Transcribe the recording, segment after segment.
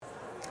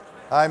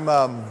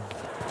I'm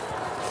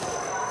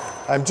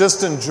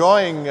just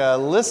enjoying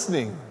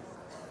listening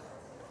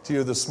to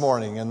you this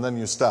morning, and then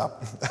you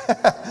stop.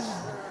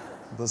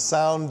 The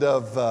sound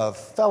of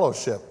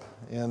fellowship,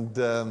 and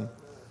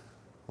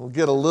we'll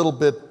get a little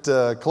bit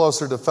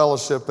closer to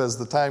fellowship as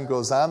the time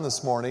goes on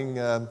this morning.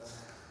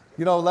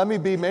 Let me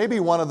be maybe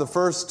one of the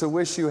first to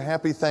wish you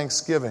happy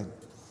Thanksgiving.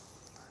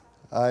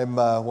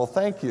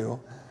 Thank you.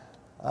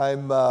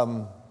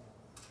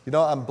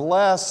 I'm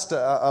blessed.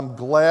 I'm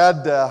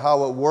glad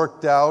how it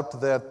worked out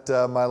that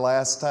my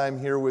last time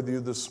here with you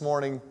this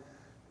morning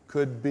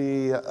could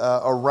be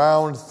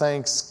around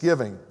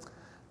Thanksgiving.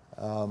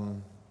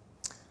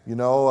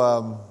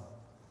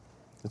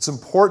 It's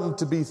important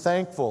to be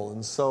thankful,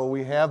 and so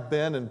we have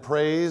been in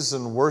praise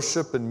and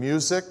worship and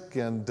music,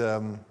 and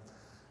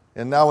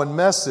now in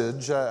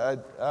message. I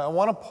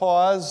want to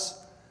pause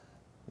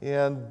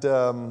and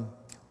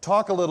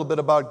talk a little bit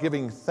about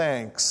giving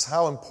thanks,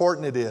 how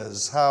important it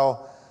is,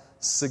 how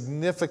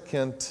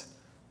significant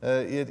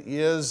it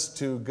is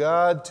to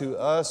God, to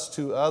us,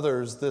 to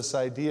others, this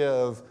idea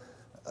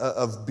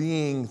of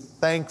being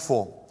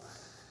thankful.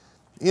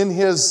 In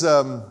his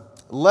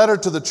letter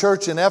to the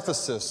church in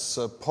Ephesus,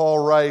 Paul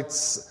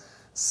writes,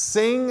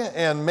 "Sing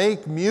and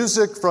make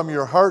music from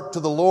your heart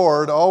to the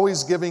Lord,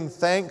 always giving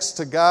thanks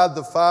to God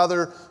the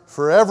Father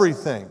for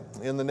everything,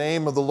 in the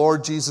name of the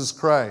Lord Jesus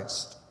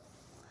Christ."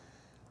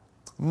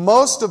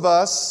 Most of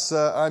us,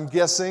 I'm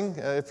guessing,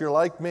 if you're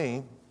like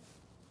me,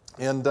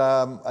 and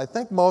I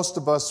think most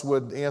of us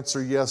would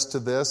answer yes to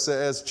this.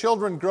 As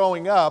children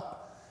growing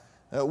up,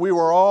 we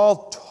were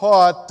all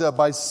taught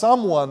by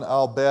someone,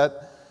 I'll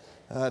bet,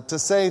 to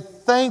say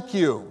thank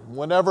you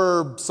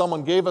whenever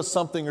someone gave us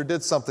something or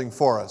did something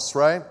for us,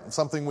 right?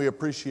 Something we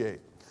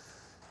appreciate.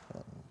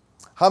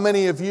 How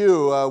many of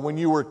you, when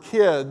you were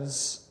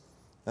kids,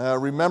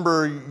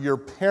 remember your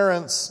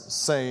parents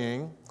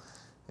saying,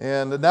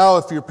 and now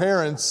if your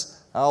parents,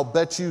 I'll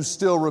bet you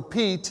still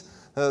repeat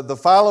the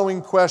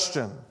following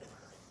question: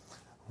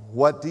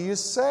 "What do you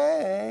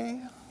say?"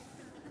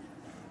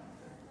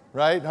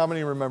 Right? How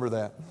many remember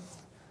that?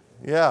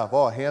 Yeah,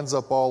 hands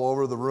up all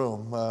over the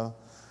room.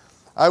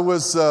 I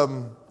was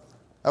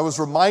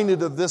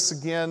reminded of this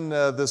again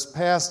this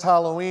past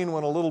Halloween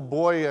when a little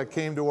boy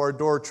came to our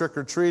door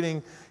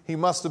trick-or-treating. He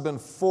must have been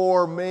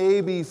 4,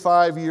 maybe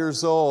 5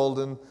 years old.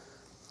 And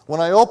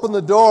when I opened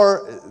the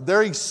door,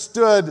 there he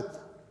stood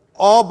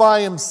all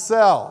by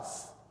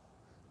himself.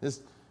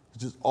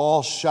 Just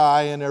all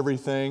shy and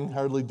everything,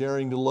 hardly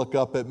daring to look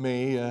up at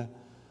me.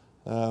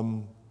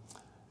 And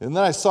then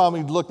I saw him,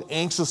 he looked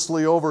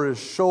anxiously over his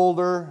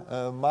shoulder.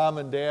 Mom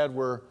and Dad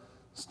were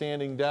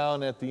standing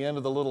down at the end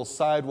of the little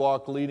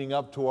sidewalk leading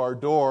up to our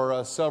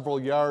door, several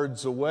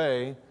yards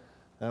away.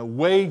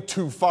 Way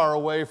too far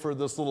away for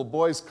this little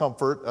boy's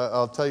comfort,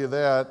 I'll tell you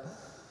that.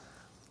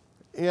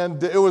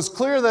 And it was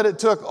clear that it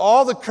took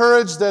all the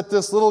courage that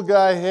this little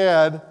guy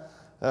had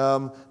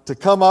to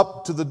come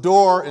up to the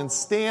door and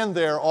stand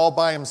there all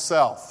by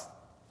himself.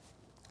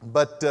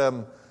 But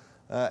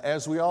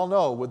as we all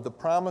know, with the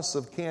promise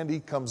of candy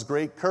comes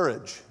great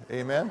courage.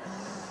 Amen?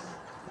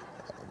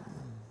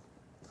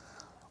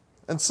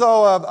 And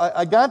so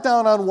I got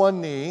down on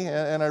one knee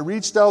and I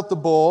reached out the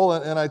bowl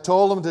and I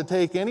told him to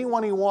take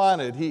anyone he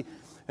wanted.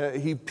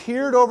 He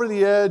peered over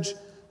the edge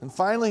and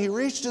finally he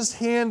reached his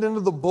hand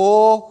into the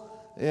bowl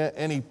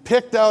and he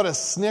picked out a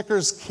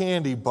Snickers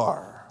candy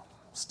bar.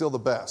 Still the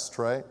best,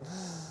 right?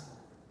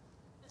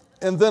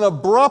 And then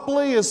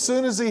abruptly, as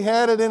soon as he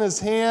had it in his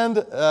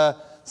hand,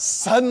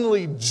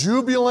 suddenly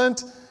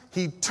jubilant,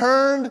 he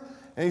turned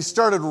and he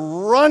started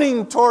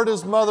running toward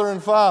his mother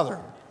and father.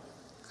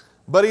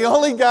 But he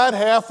only got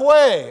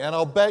halfway, and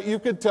I'll bet you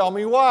could tell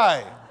me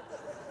why.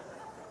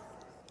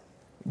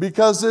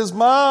 Because his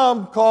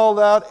mom called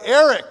out,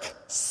 "Eric,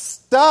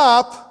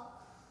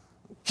 stop!"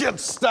 Kid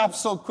stopped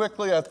so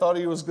quickly I thought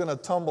he was going to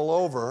tumble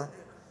over.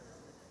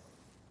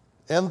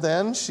 And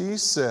then she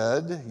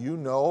said, you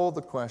know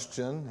the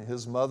question,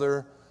 his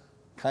mother,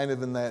 kind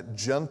of in that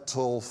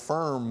gentle,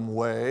 firm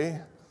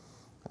way,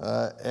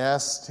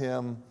 asked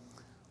him,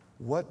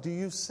 "What do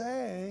you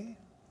say?"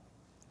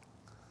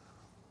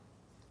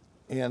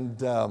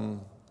 And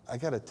I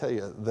got to tell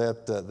you,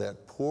 that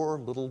poor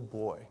little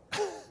boy,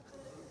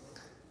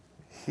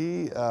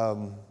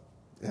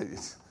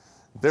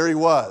 there he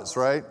was,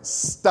 right?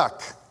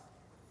 Stuck.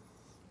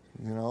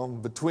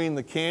 Between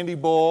the candy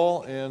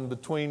bowl and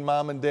between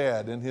mom and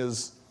dad in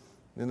his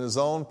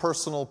own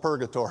personal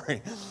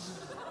purgatory.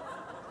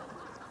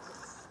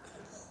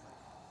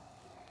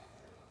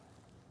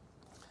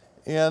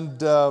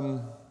 And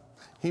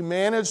he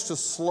managed to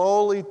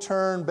slowly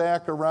turn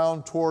back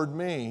around toward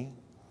me,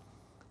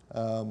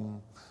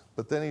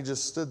 but then he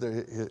just stood there.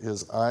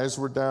 His eyes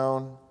were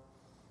down,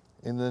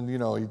 and then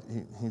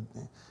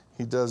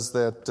he does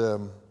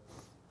that.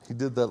 He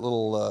did that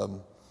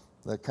little.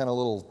 That kind of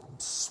little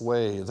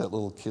sway that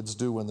little kids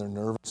do when they're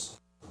nervous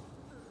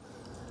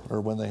or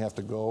when they have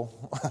to go.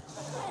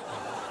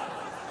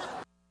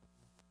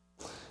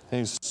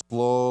 And he's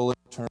slowly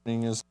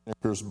turning his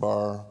Snickers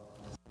bar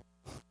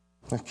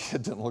The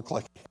kid didn't look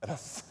like he had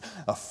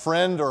a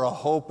friend or a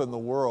hope in the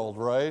world,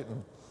 right?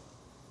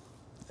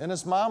 And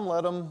his mom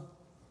let him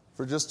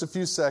for just a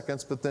few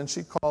seconds, but then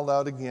she called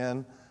out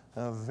again,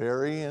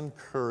 very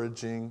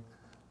encouraging,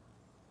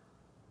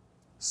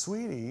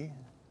 "Sweetie,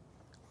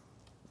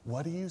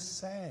 what do you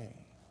say?"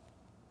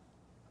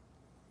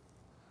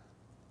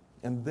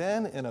 And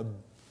then in a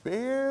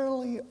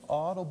barely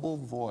audible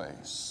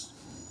voice,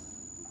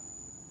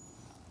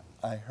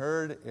 I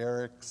heard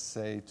Eric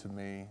say to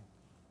me,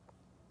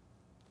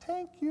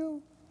 "Thank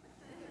you."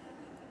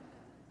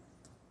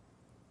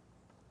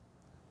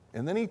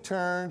 And then he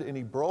turned and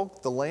he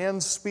broke the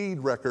land speed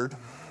record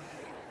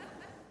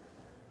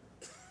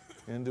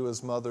into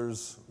his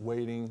mother's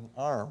waiting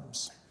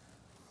arms.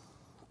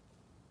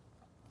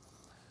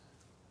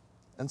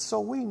 And so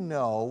we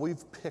know,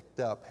 we've picked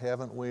up,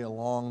 haven't we,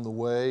 along the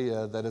way,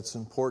 that it's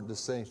important to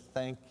say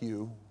thank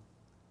you.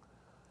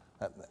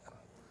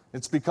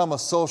 It's become a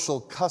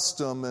social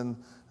custom,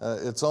 and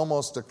it's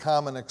almost a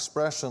common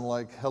expression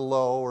like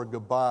hello or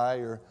goodbye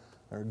or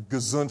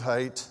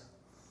Gesundheit.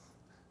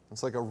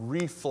 It's like a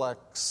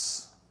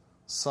reflex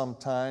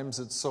sometimes.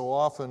 It's so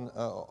often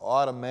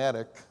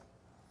automatic.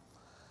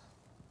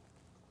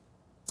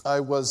 I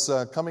was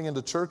coming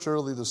into church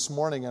early this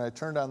morning, and I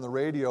turned on the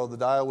radio. The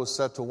dial was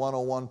set to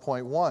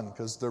 101.1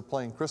 because they're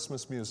playing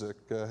Christmas music.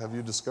 Have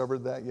you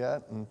discovered that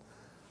yet?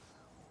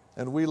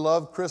 And we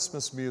love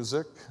Christmas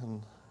music.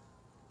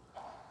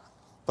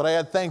 But I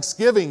had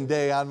Thanksgiving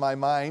Day on my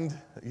mind,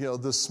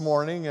 this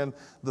morning, and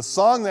the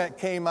song that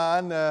came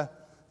on,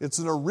 it's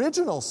an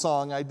original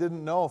song I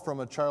didn't know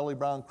from a Charlie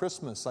Brown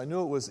Christmas. I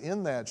knew it was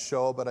in that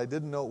show, but I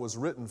didn't know it was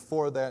written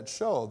for that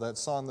show. That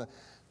song, that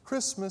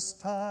Christmas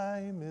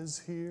time is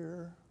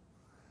here,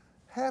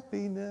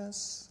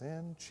 happiness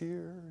and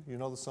cheer. You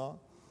know the song?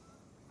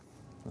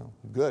 Well,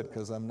 good,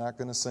 because I'm not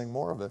going to sing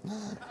more of it.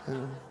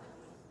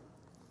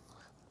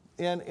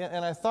 And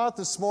I thought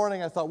this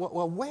morning,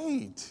 well,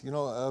 wait,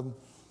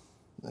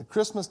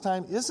 Christmas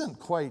time isn't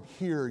quite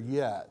here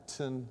yet.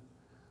 And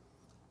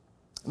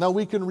now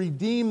we can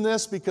redeem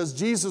this because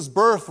Jesus'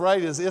 birth,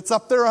 right, it's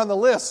up there on the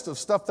list of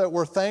stuff that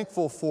we're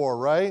thankful for,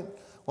 right?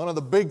 One of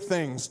the big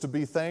things to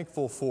be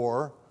thankful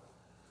for.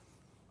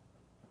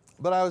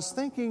 But I was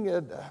thinking,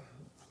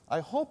 I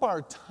hope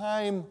our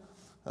time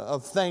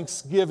of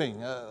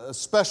Thanksgiving,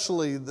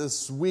 especially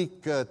this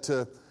week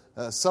to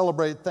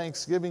celebrate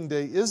Thanksgiving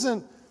Day,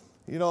 isn't,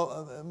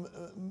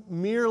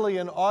 merely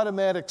an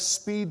automatic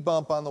speed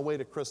bump on the way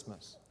to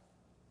Christmas.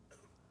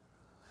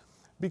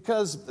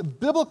 Because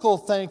biblical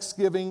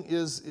Thanksgiving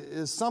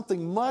is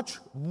something much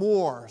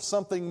more,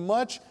 something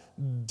much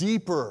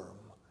deeper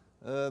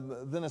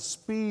than a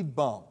speed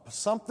bump,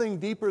 something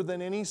deeper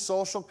than any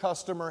social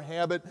custom or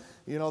habit,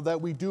 that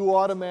we do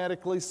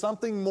automatically,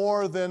 something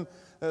more than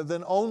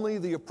only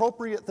the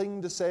appropriate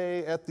thing to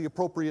say at the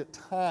appropriate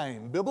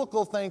time.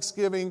 Biblical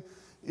Thanksgiving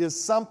is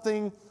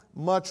something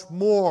much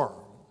more.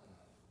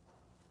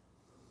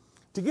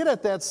 To get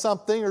at that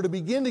something, or to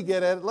begin to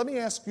get at it, let me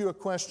ask you a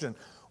question.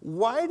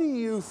 Why do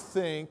you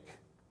think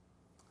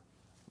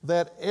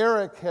that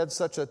Eric had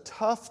such a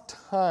tough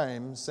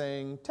time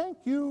saying, "Thank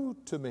you"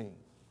 to me?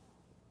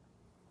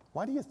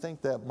 Why do you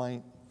think that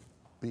might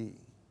be?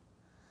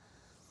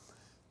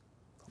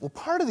 Well,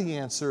 part of the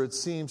answer, it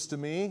seems to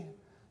me,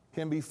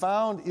 can be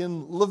found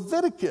in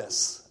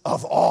Leviticus,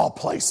 of all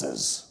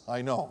places.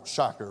 I know,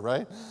 shocker,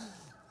 right?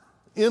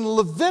 In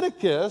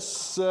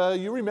Leviticus,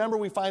 you remember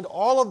we find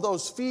all of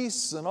those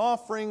feasts and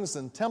offerings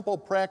and temple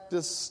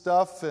practice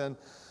stuff and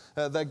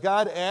that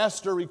God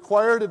asked or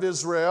required of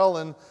Israel.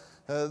 And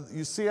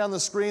you see on the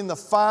screen the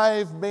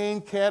 5 main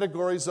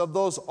categories of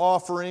those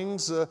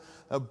offerings: a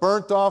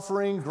burnt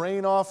offering,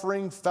 grain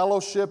offering,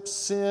 fellowship,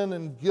 sin,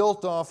 and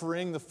guilt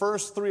offering. The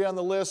first 3 on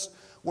the list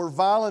were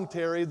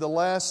voluntary. The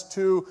last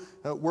 2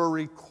 were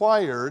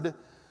required.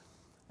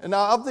 And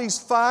now, of these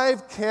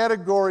 5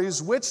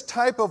 categories, which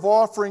type of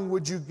offering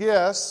would you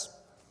guess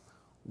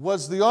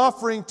was the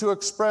offering to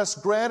express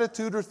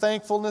gratitude or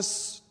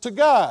thankfulness to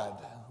God?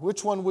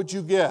 Which one would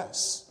you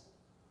guess?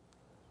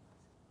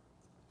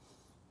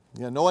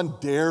 Yeah, no one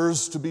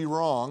dares to be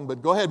wrong,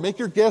 but go ahead, make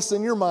your guess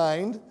in your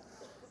mind.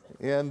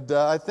 And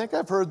I think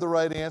I've heard the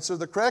right answer.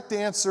 The correct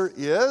answer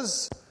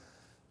is,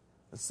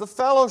 it's the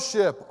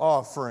fellowship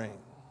offering.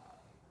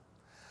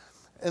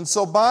 And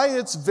so by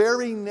its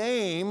very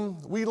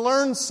name, we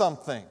learn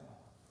something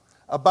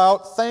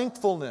about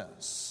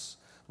thankfulness.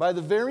 By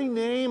the very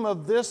name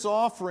of this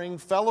offering,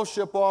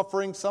 fellowship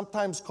offering,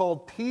 sometimes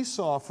called peace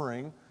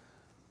offering,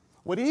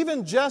 what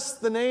even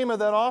just the name of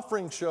that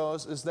offering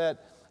shows is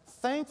that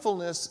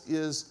thankfulness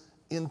is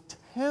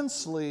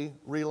intensely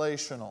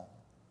relational.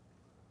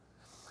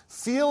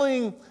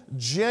 Feeling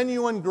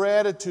genuine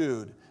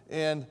gratitude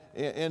and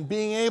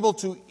being able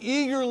to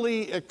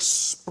eagerly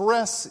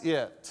express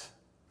it.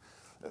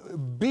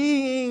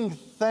 Being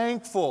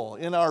thankful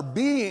in our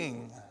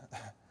being,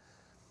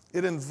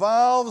 it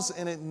involves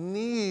and it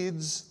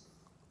needs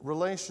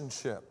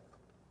relationship.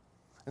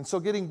 And so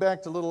getting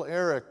back to little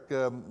Eric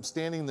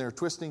standing there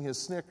twisting his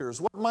Snickers,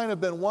 what might have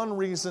been one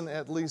reason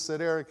at least that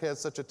Eric had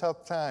such a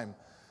tough time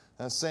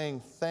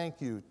saying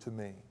thank you to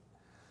me.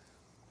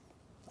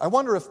 I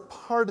wonder if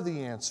part of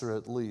the answer,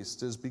 at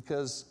least, is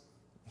because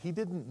he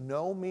didn't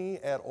know me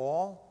at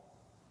all.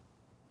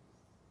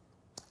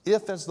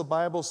 If, as the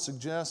Bible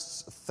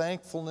suggests,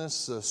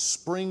 thankfulness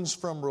springs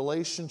from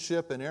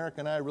relationship, and Eric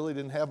and I really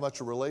didn't have much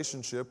of a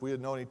relationship, we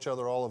had known each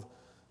other all of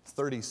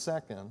 30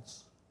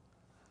 seconds,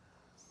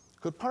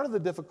 could part of the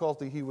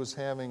difficulty he was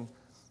having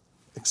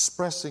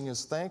expressing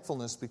his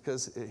thankfulness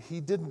because he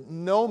didn't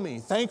know me?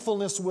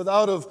 Thankfulness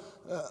out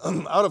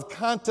of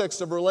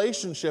context of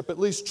relationship, at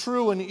least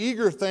true and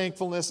eager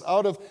thankfulness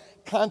out of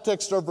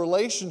context of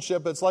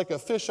relationship, it's like a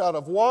fish out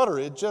of water.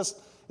 It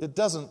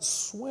doesn't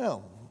swim.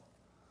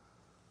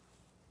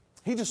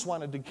 He just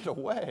wanted to get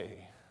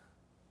away.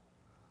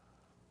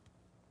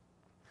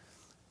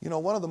 You know,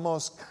 one of the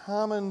most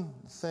common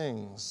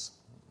things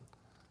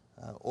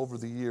over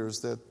the years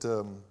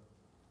that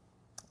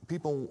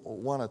people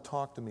want to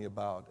talk to me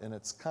about, and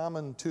it's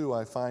common too,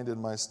 I find,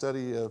 in my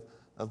study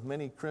of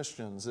many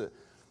Christians.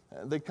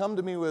 They come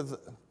to me with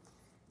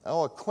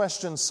a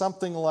question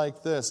something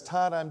like this: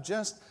 Todd, I'm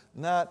just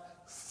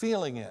not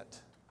feeling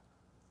it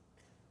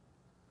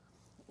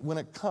when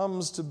it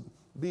comes to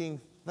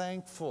being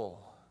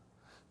thankful,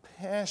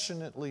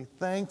 passionately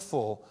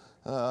thankful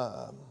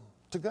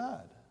to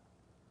God.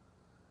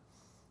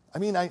 I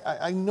mean,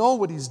 I know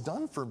what He's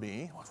done for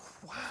me.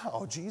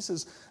 Wow,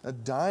 Jesus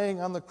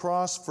dying on the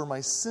cross for my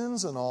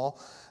sins and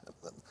all.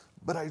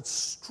 But I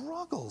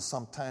struggle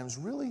sometimes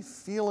really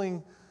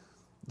feeling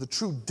the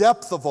true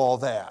depth of all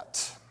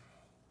that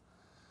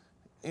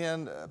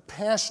and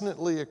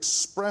passionately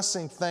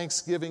expressing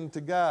thanksgiving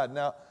to God.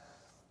 Now,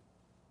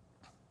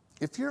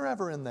 if you're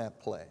ever in that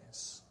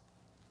place,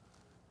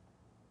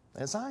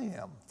 as I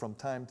am from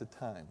time to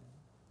time,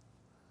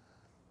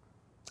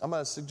 I'm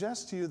going to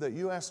suggest to you that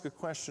you ask a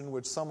question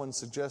which someone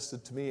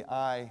suggested to me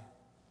I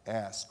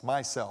ask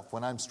myself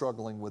when I'm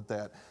struggling with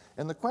that.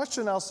 And the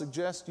question I'll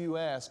suggest you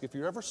ask, if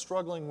you're ever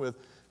struggling with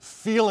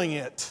feeling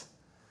it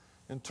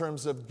in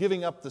terms of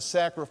giving up the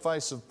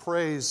sacrifice of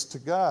praise to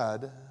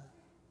God,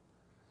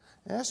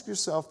 ask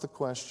yourself the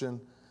question,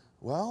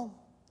 well,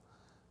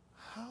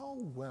 how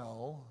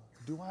well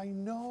do I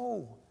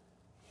know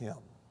Him?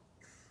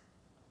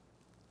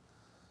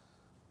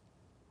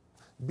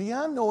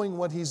 Beyond knowing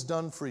what He's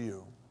done for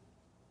you,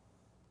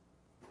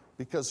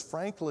 because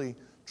frankly,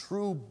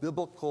 true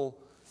biblical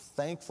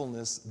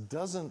thankfulness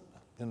doesn't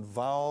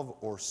involve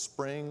or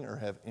spring or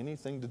have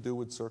anything to do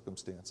with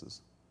circumstances.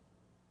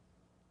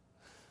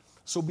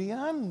 So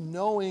beyond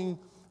knowing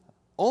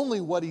only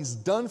what He's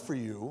done for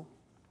you,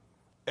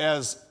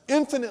 as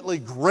infinitely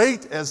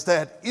great as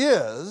that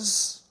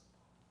is,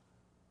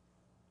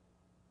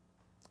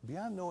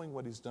 beyond knowing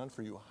what He's done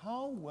for you,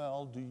 how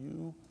well do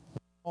you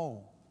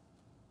know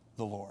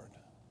the Lord?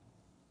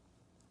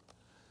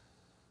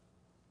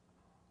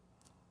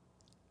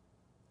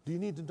 Do you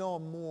need to know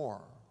Him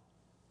more?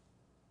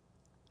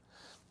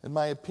 In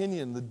my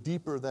opinion, the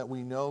deeper that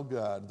we know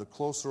God, the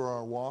closer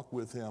our walk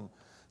with Him,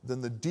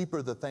 then the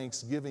deeper the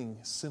thanksgiving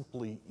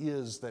simply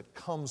is that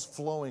comes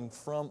flowing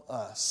from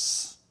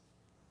us.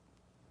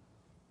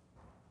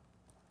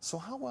 So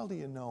how well do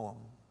you know Him?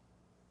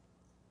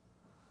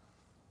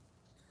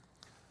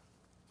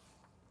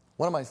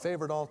 One of my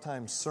favorite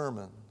all-time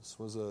sermons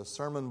was a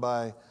sermon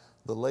by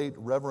the late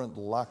Reverend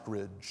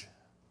Lockridge.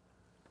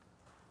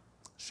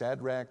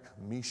 Shadrach,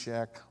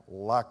 Meshach,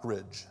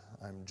 Lockridge.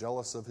 I'm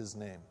jealous of his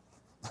name.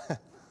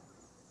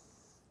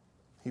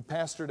 He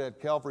pastored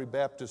at Calvary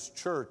Baptist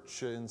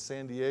Church in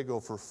San Diego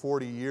for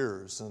 40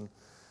 years. And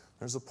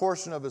there's a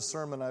portion of his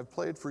sermon I've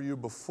played for you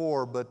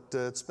before, but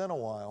it's been a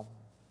while.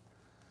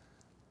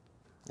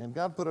 And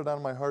God put it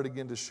on my heart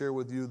again to share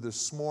with you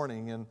this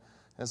morning. And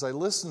as I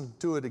listened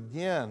to it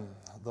again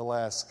the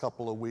last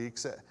couple of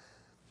weeks,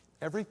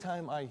 every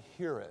time I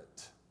hear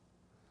it,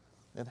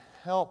 it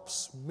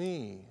helps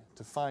me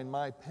to find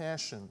my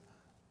passion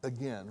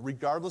again,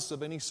 regardless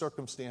of any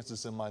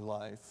circumstances in my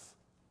life,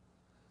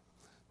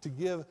 to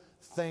give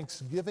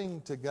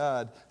thanksgiving to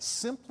God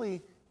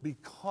simply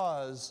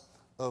because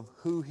of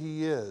who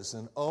He is.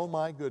 And oh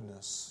my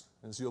goodness,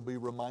 as you'll be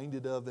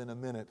reminded of in a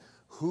minute,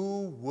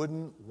 who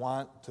wouldn't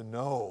want to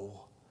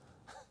know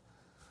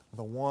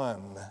the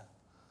one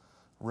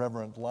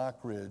Reverend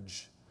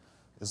Lockridge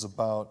is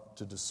about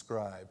to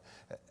describe?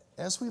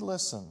 As we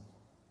listen,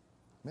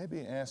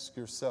 maybe ask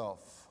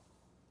yourself,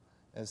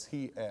 as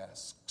he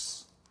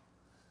asks,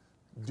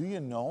 do you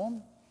know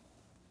Him?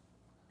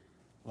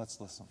 Let's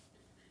listen.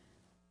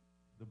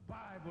 The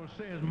Bible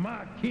says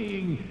my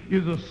king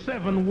is a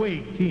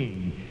seven-way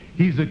king.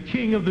 He's a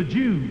king of the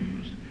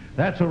Jews.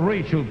 That's a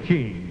racial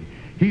king.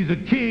 He's a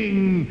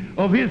king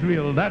of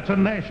Israel. That's a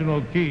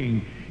national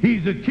king.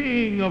 He's a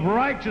king of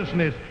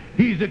righteousness.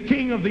 He's a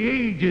king of the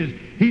ages.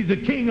 He's the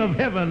king of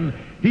heaven.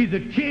 He's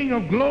the king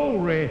of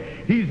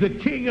glory. He's the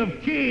king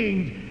of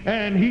kings.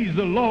 And He's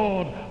the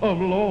Lord of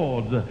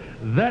lords.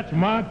 That's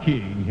my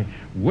king.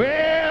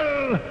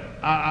 Well,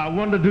 I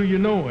wonder, do you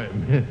know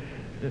Him?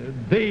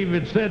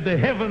 David said, the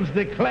heavens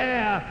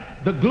declare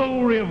the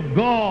glory of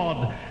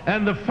God,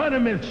 and the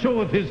firmament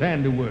showeth His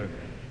handiwork.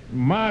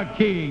 My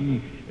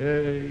king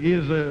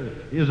is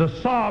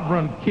a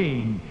sovereign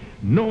king.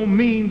 No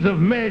means of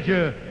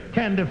measure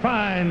can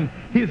define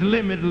his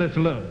limitless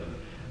love.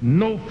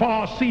 No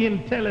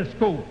far-seeing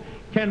telescope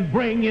can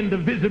bring into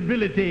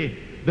visibility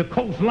the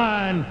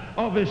coastline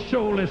of his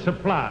shoaly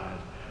supplies.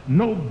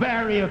 No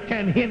barrier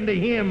can hinder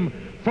him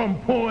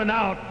from pouring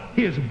out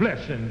his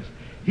blessings.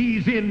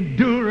 He's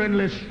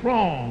enduringly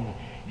strong.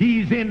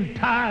 He's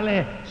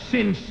entirely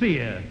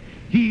sincere.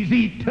 He's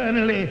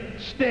eternally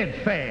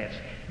steadfast.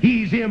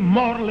 He's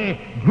immortally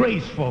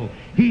graceful.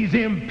 He's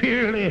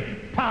imperially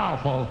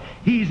powerful.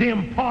 He's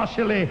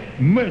impartially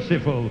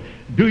merciful.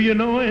 Do you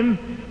know him?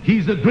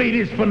 He's the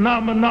greatest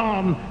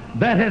phenomenon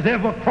that has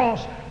ever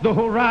crossed the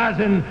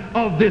horizon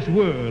of this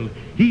world.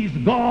 He's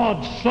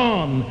God's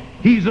Son.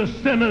 He's a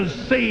sinner's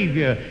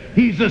Savior.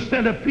 He's the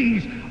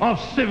centerpiece of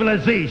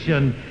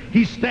civilization.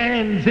 He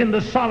stands in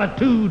the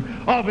solitude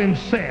of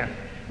himself.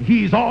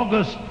 He's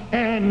august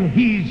and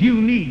he's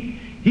unique.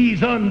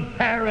 He's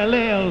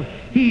unparalleled.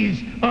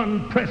 He's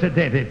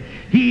unprecedented.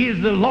 He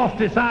is the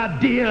loftiest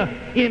idea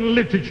in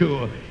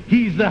literature.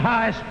 He's the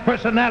highest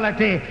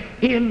personality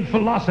in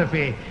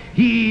philosophy.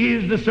 He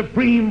is the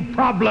supreme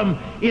problem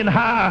in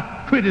higher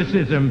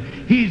criticism.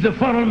 He's the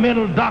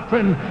fundamental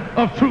doctrine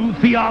of true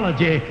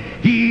theology.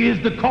 He is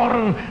the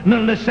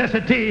cardinal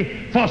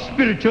necessity for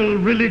spiritual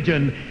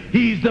religion.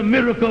 He's the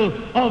miracle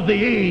of the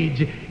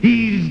age.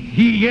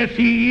 He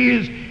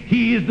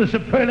is the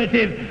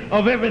superlative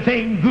of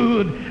everything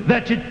good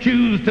that you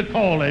choose to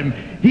call him.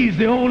 He's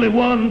the only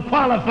one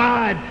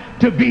qualified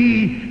to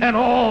be an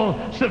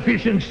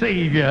all-sufficient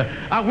Savior.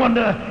 I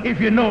wonder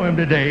if you know him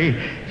today.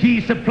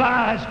 He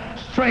supplies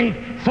strength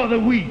for the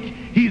weak.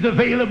 He's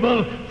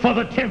available for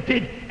the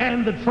tempted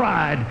and the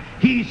tried.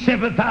 He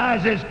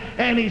sympathizes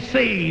and he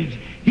saves.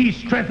 He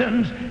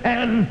strengthens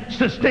and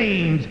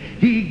sustains.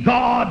 He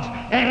guards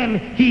and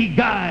he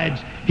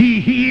guides.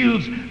 He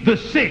heals the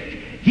sick.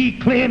 He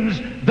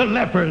cleanses the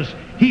lepers.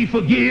 He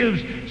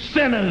forgives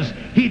sinners.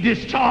 He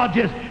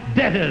discharges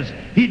debtors.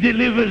 He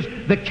delivers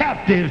the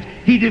captives.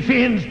 He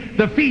defends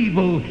the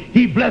feeble.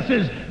 He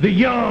blesses the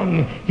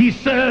young. He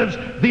serves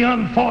the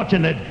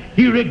unfortunate.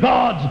 He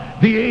regards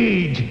the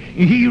aged.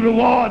 He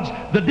rewards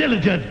the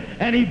diligent.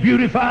 And he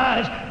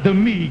beautifies the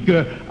meek.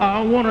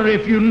 I wonder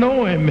if you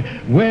know him.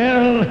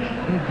 Well,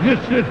 this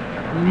is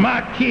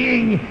my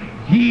king.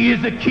 He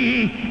is the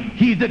key.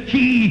 He's the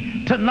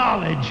key to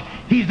knowledge.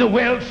 He's the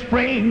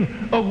wellspring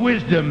of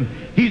wisdom.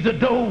 He's the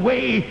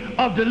doorway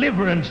of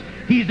deliverance.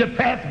 He's the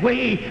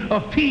pathway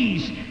of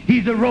peace.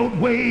 He's the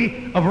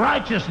roadway of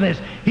righteousness.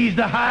 He's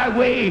the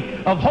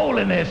highway of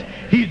holiness.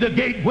 He's the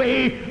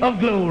gateway of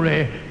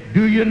glory.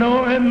 Do you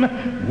know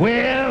him?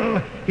 Well,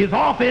 his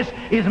office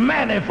is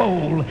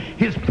manifold.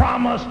 His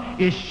promise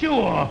is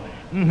sure.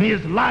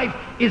 His life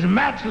is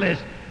matchless.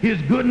 His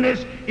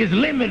goodness is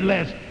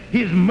limitless.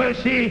 His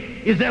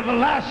mercy is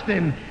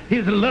everlasting.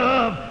 His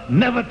love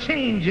never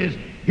changes.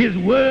 His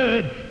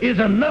word is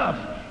enough.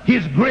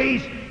 His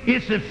grace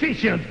is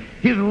sufficient.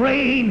 His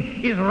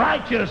reign is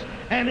righteous.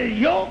 And his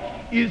yoke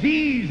is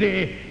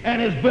easy.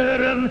 And his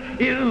burden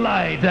is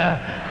light.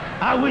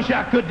 I wish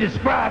I could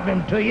describe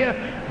him to you,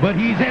 but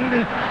he's in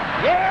the...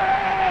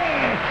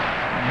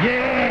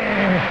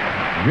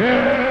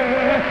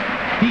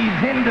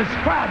 He's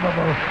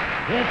indescribable.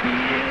 Yes, he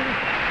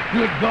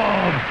is. Good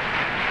God.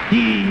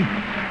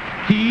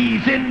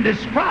 He's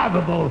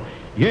indescribable.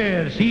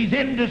 Yes, he's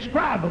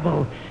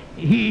indescribable.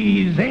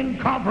 He's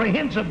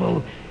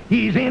incomprehensible.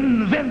 He's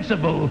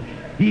invincible.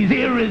 He's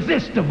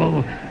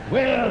irresistible.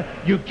 Well,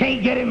 you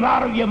can't get him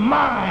out of your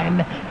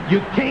mind.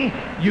 You can't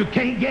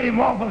get him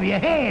off of your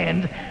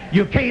hand.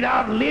 You can't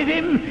outlive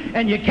him,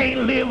 and you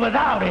can't live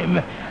without him.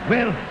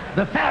 Well,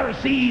 the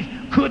Pharisees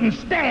couldn't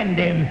stand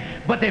him,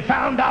 but they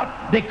found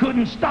out they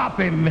couldn't stop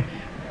him.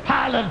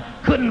 Pilate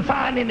couldn't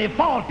find any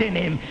fault in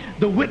him.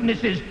 The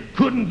witnesses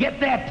couldn't get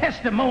their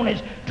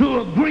testimonies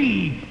to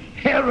agree.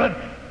 Herod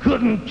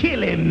couldn't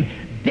kill him.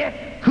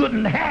 Death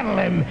couldn't handle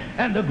him.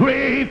 And the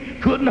grave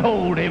couldn't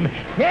hold him.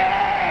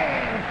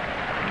 Yeah!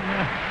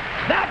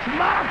 That's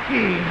my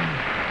king.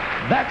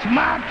 That's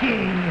my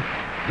king.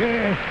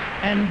 Yeah.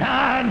 And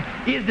thine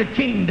is the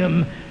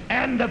kingdom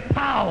and the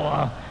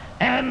power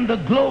and the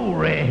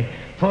glory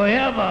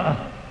forever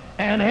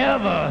and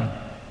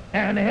ever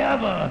and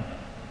ever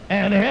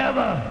and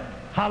ever.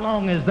 How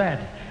long is that?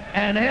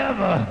 And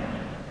ever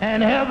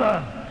and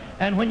ever.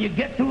 And when you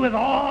get through with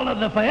all of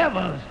the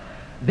forevers,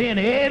 then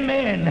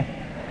amen.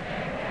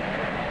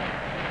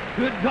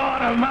 Good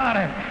God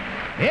Almighty.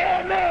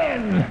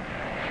 Amen.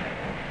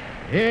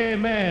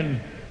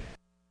 Amen.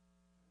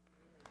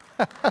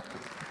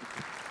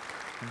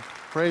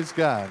 Praise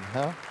God,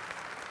 huh?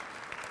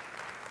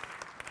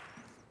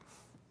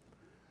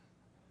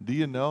 Do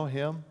you know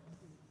him?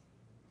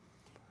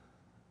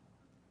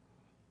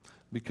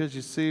 Because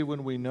you see,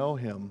 when we know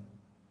him,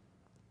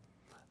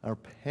 our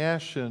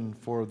passion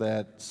for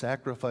that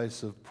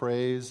sacrifice of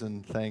praise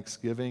and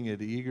thanksgiving,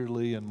 it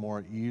eagerly and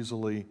more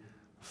easily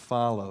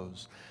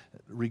follows,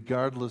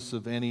 regardless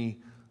of any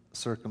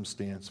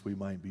circumstance we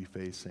might be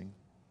facing.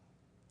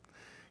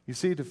 You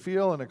see, to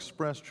feel and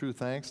express true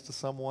thanks to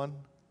someone,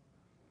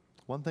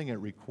 one thing it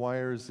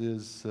requires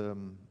is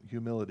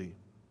humility.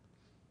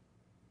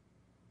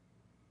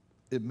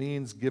 It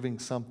means giving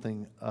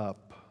something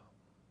up.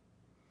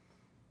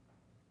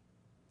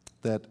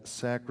 That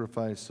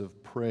sacrifice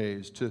of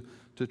praise. To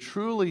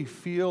truly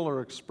feel or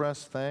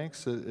express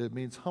thanks, it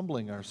means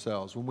humbling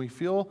ourselves. When we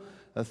feel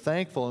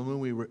thankful and when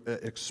we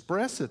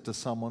express it to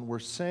someone, we're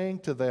saying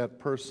to that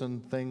person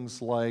things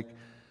like,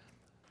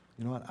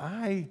 you know what,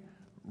 I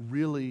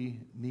really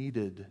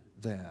needed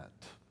that.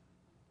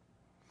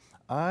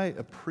 I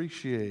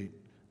appreciate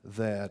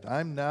that.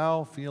 I'm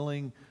now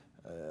feeling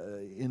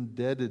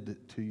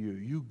indebted to you.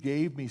 You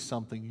gave me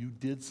something. You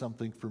did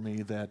something for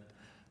me that,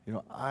 you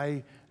know,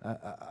 I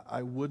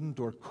wouldn't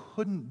or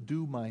couldn't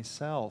do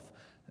myself.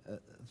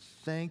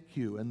 Thank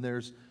you. And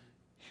there's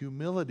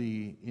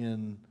humility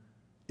in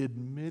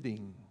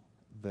admitting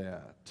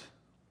that.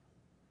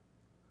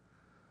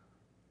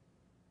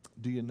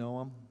 Do you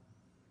know Him?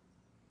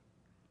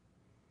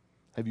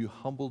 Have you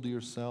humbled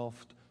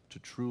yourself to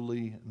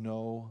truly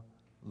know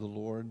the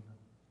Lord?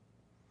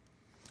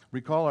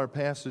 Recall our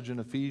passage in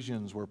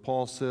Ephesians where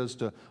Paul says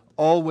to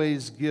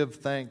always give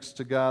thanks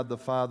to God the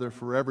Father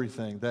for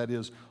everything. That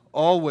is,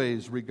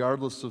 always,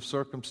 regardless of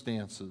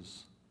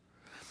circumstances.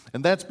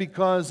 And that's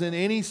because in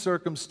any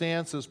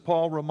circumstances,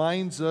 Paul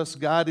reminds us,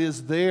 God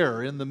is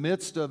there in the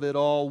midst of it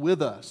all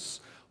with us,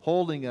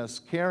 holding us,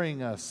 caring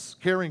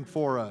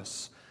for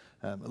us,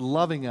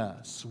 loving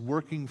us,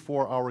 working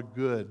for our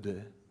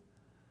good.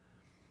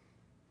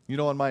 You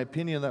know, in my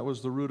opinion, that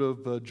was the root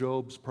of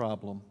Job's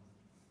problem.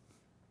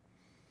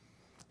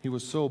 He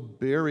was so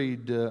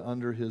buried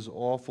under his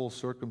awful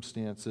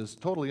circumstances,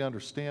 totally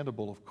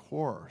understandable, of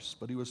course,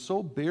 but he was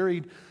so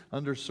buried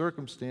under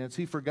circumstance,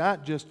 he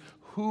forgot just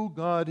who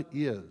God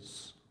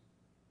is.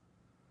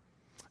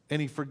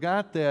 And he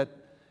forgot that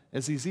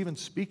as he's even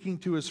speaking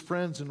to his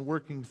friends and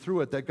working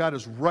through it, that God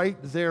is right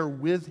there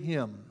with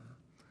him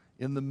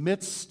in the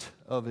midst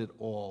of it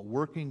all,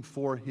 working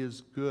for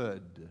his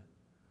good.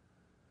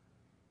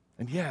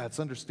 And yeah, it's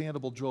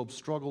understandable Job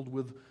struggled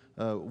with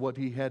what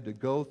he had to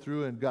go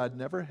through, and God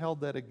never held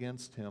that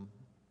against him.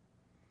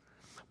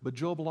 But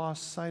Job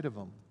lost sight of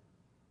him.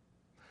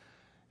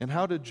 And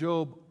how did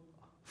Job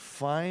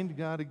find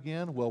God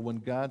again? Well, when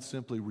God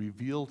simply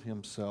revealed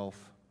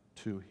himself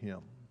to him.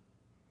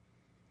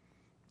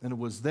 And it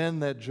was then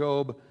that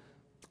Job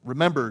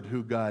remembered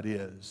who God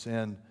is,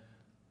 and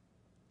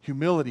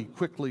humility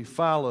quickly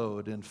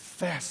followed, and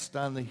fast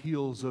on the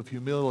heels of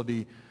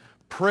humility,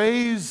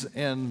 praise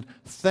and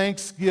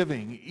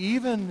thanksgiving,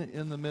 even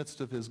in the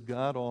midst of his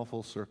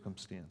god-awful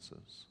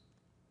circumstances.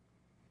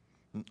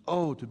 And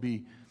to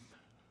be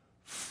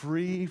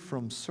free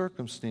from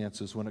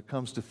circumstances when it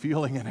comes to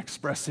feeling and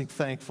expressing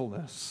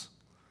thankfulness.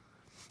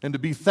 And to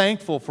be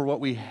thankful for what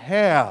we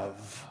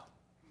have,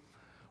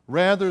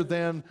 rather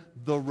than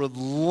the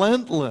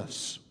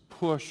relentless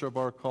push of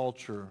our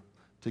culture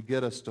to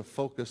get us to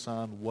focus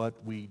on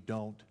what we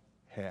don't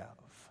have.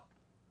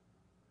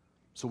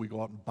 So we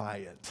go out and buy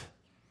it.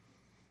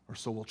 Or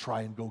so we'll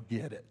try and go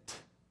get it.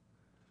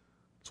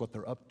 That's what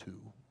they're up to.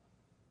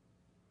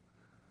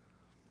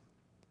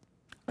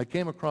 I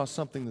came across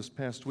something this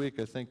past week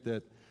I think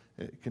that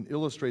can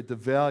illustrate the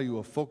value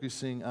of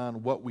focusing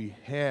on what we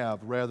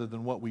have rather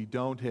than what we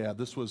don't have.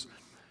 This was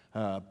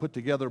put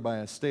together by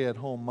a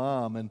stay-at-home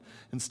mom. And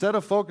instead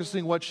of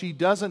focusing what she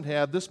doesn't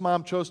have, this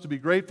mom chose to be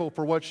grateful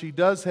for what she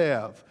does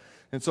have.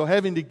 And so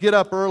having to get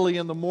up early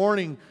in the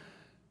morning,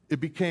 it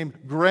became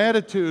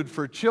gratitude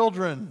for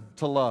children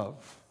to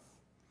love.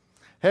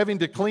 Having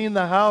to clean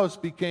the house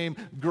became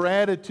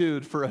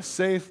gratitude for a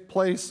safe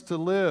place to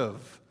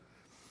live.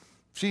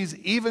 She's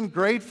even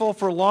grateful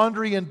for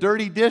laundry and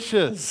dirty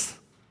dishes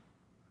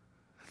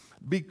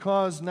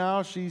because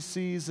now she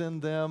sees in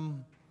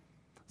them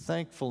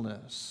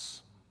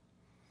thankfulness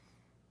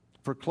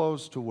for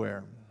clothes to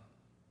wear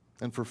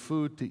and for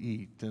food to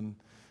eat. And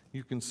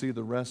you can see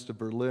the rest of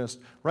her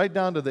list right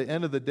down to the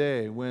end of the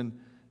day when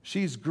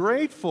she's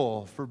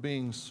grateful for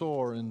being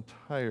sore and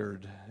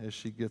tired as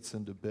she gets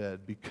into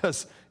bed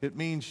because it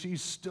means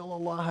she's still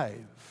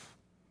alive.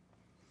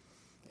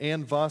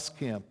 Ann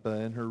Voskamp,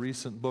 in her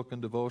recent book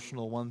and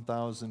devotional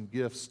 1,000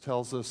 Gifts,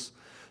 tells us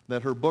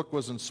that her book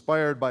was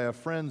inspired by a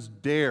friend's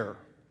dare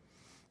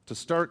to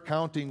start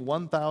counting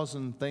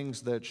 1,000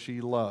 things that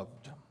she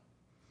loved.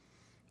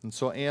 And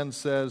so Ann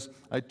says,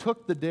 I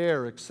took the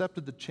dare,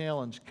 accepted the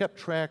challenge, kept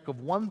track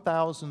of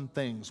 1,000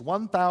 things,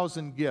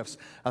 1,000 gifts,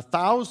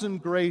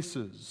 1,000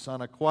 graces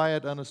on a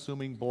quiet,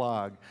 unassuming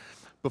blog.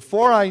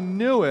 Before I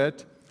knew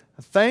it,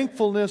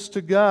 thankfulness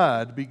to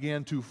God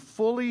began to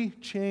fully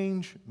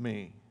change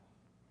me.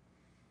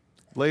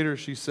 Later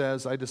she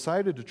says, I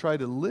decided to try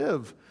to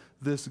live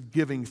this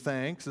giving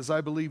thanks as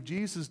I believe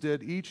Jesus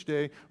did each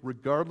day,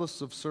 regardless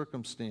of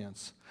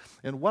circumstance.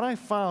 And what I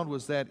found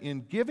was that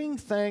in giving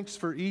thanks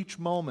for each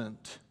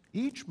moment,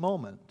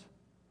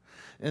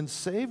 and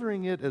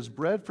savoring it as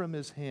bread from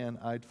His hand,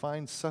 I'd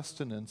find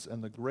sustenance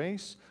and the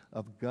grace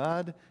of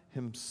God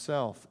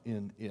Himself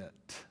in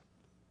it.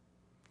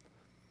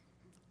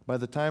 By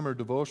the time her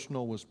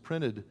devotional was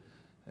printed,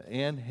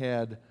 Anne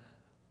had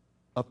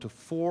up to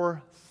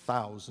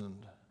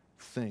 4,000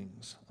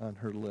 things on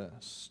her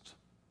list.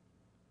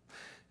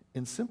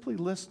 And simply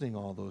listing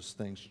all those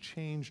things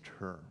changed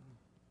her.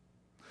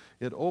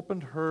 It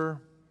opened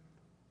her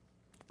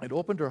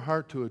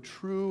heart to a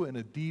true and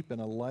a deep and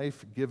a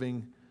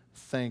life-giving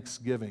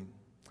thanksgiving.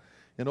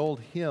 An old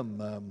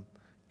hymn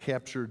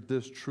captured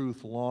this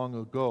truth long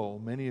ago.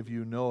 Many of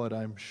you know it,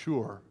 I'm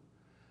sure.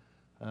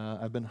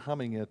 I've been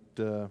humming it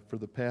for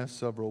the past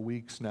several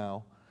weeks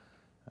now.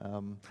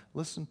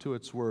 Listen to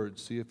its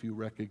words, see if you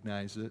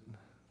recognize it.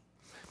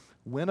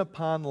 When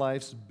upon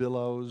life's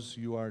billows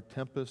you are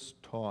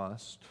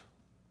tempest-tossed,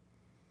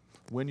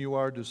 when you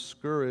are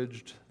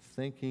discouraged,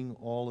 thinking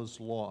all is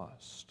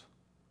lost,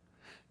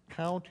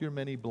 count your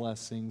many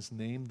blessings,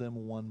 name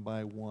them one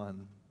by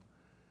one,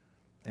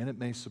 and it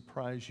may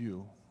surprise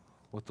you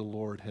what the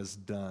Lord has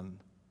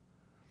done.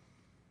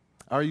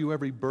 Are you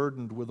ever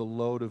burdened with a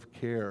load of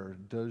care?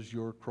 Does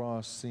your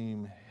cross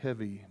seem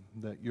heavy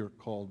that you're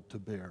called to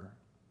bear?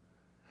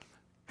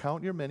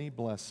 Count your many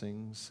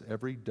blessings,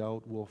 every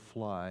doubt will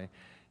fly,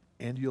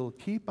 and you'll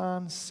keep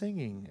on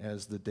singing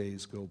as the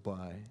days go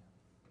by.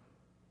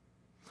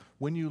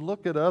 When you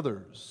look at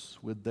others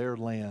with their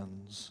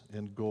lands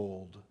and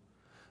gold,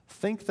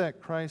 think that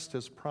Christ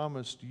has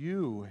promised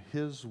you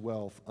his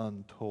wealth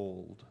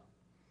untold.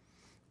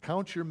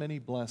 Count your many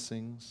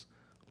blessings.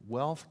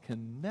 Wealth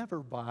can never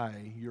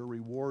buy your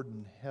reward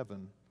in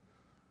heaven,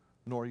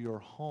 nor your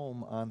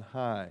home on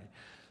high.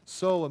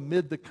 So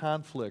amid the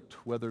conflict,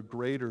 whether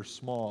great or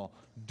small,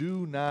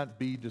 do not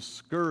be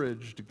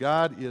discouraged.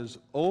 God is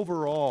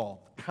over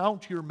all.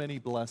 Count your many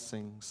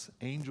blessings.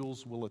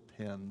 Angels will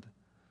attend.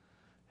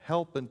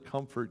 Help and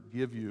comfort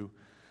give you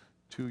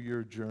to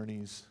your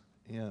journey's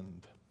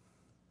end.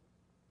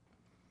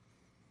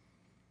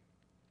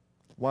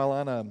 While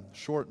on a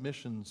short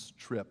missions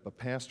trip, a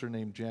pastor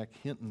named Jack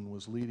Hinton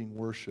was leading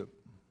worship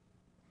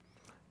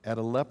at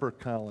a leper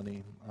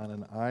colony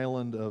on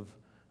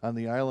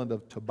the island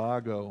of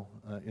Tobago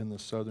in the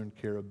southern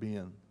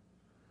Caribbean.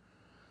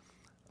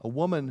 A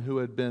woman who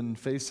had been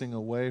facing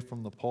away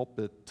from the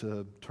pulpit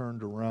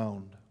turned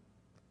around.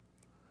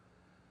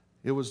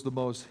 It was the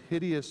most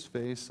hideous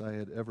face I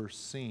had ever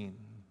seen,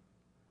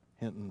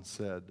 Hinton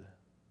said.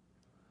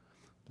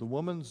 The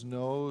woman's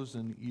nose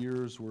and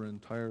ears were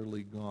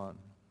entirely gone.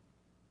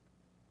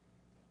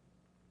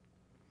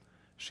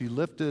 She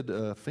lifted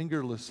a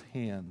fingerless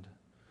hand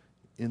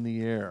in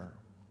the air,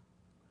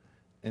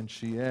 and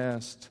she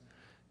asked,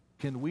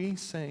 "Can we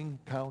sing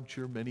Count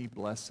Your Many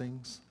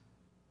Blessings?"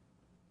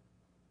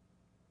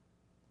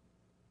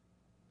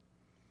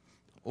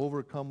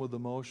 Overcome with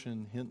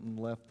emotion, Hinton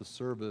left the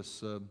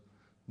service. A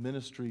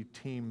ministry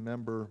team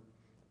member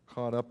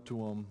caught up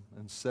to him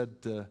and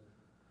said to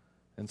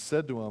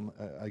him,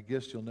 "I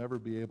guess you'll never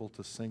be able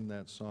to sing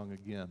that song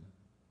again."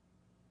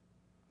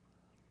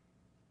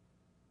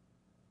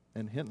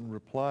 And Hinton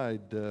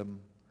replied,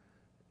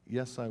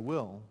 "Yes, I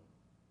will,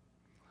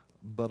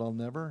 but I'll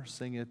never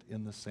sing it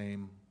in the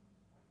same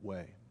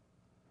way."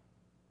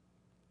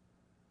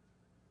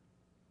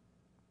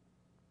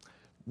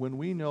 When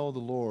we know the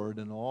Lord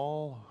and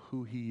all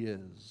who He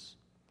is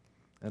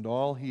and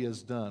all He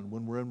has done,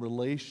 when we're in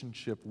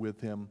relationship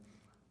with Him,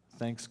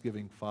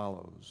 thanksgiving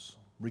follows,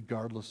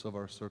 regardless of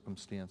our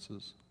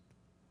circumstances.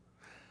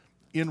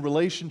 In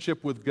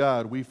relationship with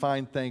God, we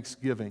find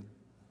thanksgiving.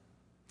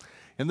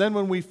 And then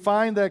when we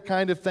find that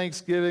kind of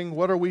thanksgiving,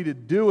 what are we to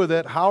do with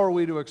it? How are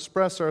we to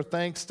express our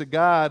thanks to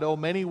God? Oh,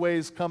 many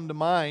ways come to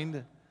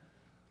mind.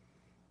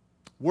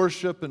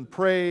 Worship and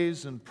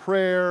praise and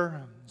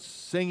prayer,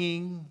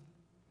 singing.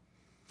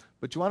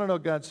 But you want to know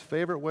God's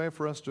favorite way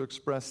for us to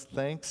express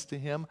thanks to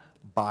Him?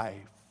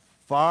 By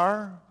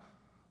far,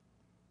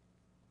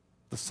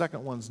 the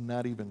second one's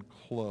not even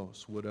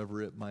close,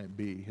 whatever it might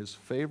be. His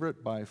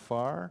favorite by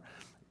far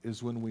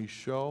is when we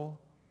show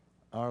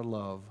our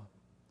love,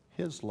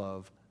 His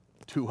love,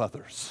 to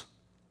others.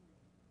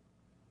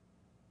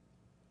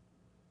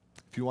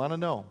 If you want to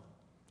know,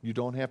 you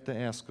don't have to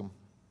ask Him.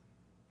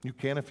 You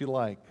can if you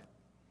like.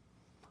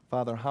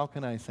 Father, how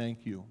can I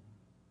thank You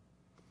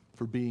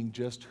for being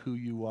just who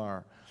You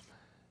are?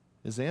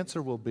 His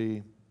answer will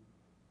be,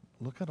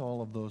 look at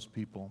all of those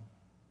people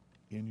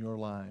in your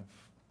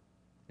life,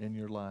 in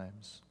your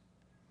lives.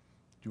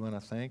 Do you want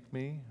to thank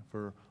Me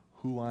for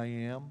who I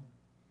am?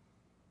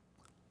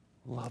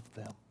 Love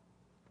them.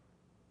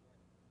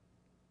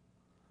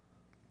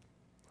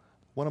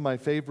 One of my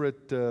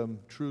favorite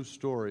true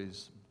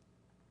stories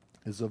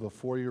is of a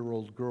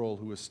 4-year-old girl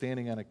who was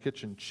standing on a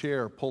kitchen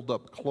chair pulled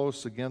up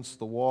close against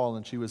the wall,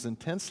 and she was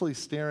intensely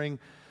staring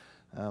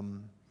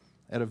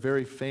at a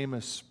very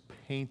famous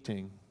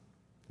painting.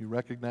 You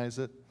recognize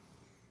it?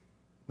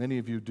 Many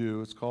of you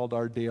do. It's called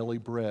Our Daily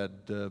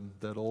Bread,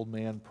 that old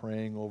man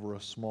praying over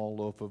a small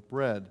loaf of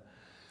bread.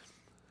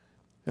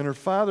 And her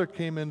father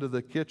came into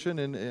the kitchen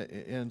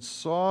and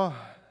saw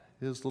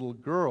his little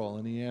girl,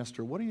 and he asked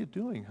her, "What are you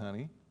doing,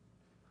 honey?"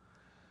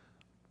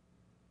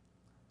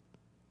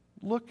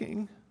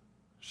 "Looking,"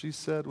 she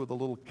said with a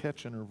little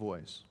catch in her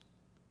voice.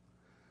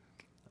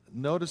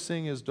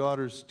 noticing his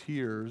daughter's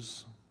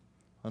tears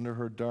under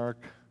her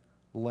dark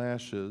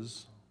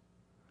lashes,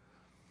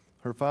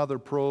 her father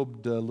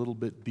probed a little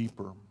bit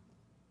deeper.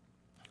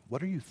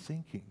 "What are you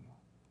thinking?"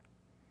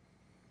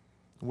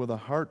 With a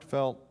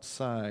heartfelt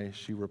sigh,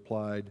 she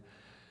replied,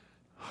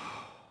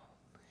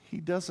 "He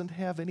doesn't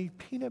have any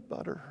peanut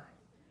butter."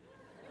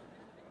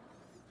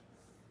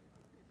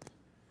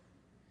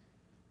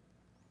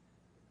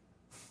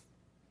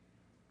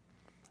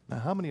 Now,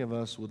 how many of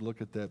us would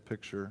look at that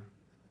picture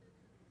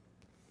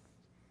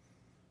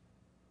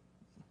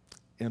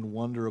and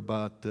wonder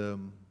about,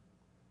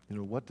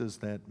 what does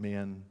that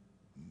man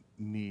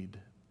need?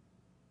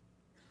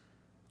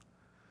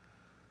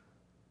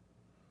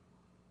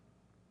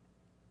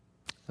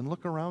 And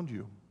look around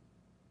you.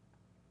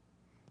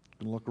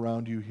 And look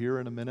around you here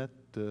in a minute.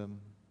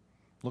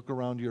 Look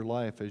around your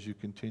life as you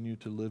continue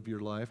to live your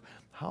life.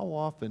 How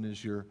often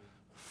is your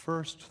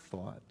first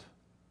thought?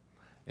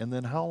 And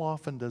then how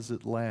often does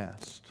it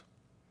last?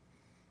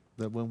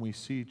 That when we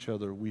see each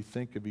other, we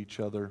think of each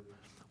other,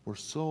 we're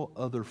so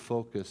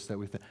other-focused that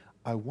we think,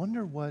 I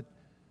wonder what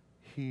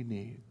he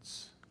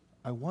needs.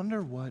 I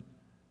wonder what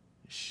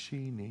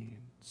she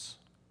needs.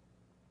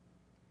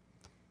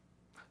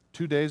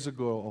 2 days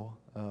ago,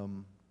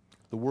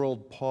 the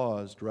world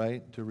paused,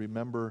 right, to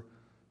remember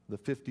the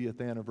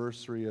 50th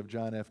anniversary of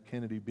John F.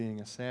 Kennedy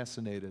being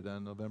assassinated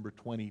on November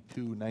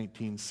 22,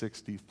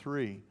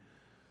 1963.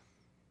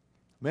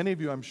 Many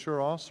of you, I'm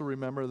sure, also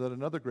remember that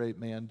another great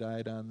man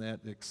died on that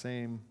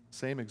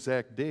same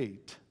exact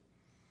date.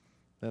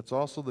 That's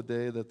also the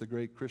day that the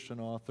great Christian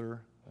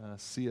author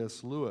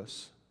C.S.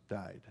 Lewis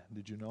died.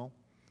 Did you know?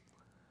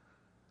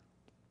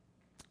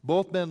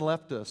 Both men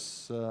left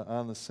us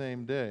on the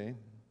same day,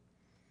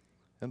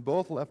 and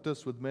both left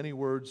us with many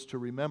words to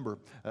remember.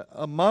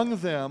 Among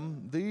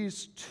them,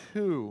 these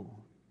two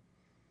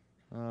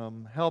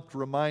helped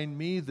remind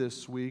me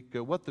this week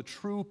what the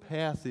true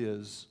path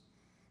is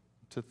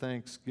to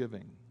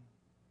Thanksgiving.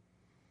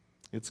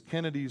 It's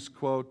Kennedy's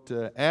quote,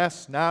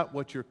 "Ask not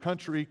what your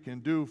country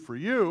can do for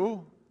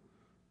you."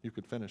 You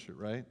could finish it,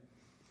 right?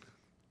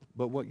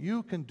 "But what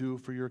you can do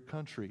for your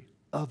country,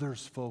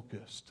 others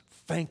focused.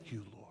 Thank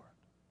you, Lord."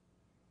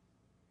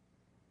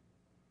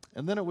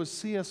 And then it was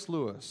C.S.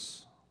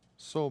 Lewis.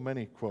 So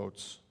many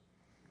quotes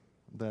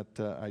that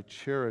I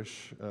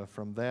cherish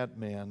from that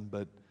man,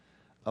 but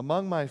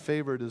among my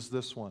favorite is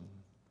this one.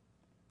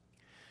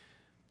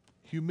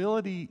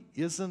 Humility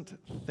isn't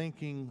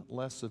thinking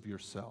less of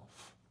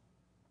yourself.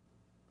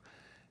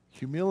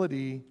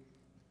 Humility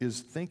is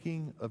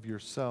thinking of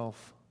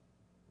yourself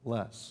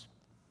less.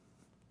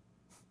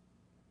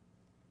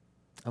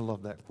 I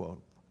love that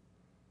quote.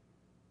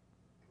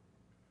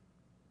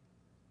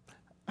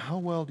 How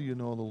well do you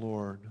know the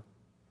Lord?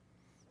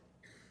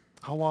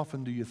 How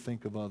often do you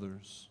think of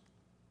others?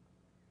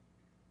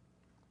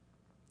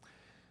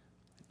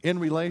 In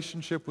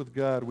relationship with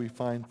God, we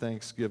find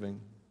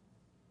thanksgiving.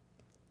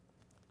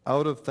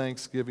 Out of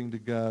thanksgiving to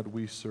God,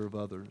 we serve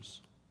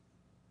others.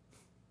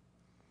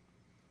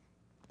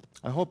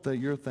 I hope that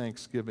your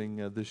Thanksgiving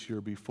this year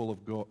be full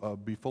of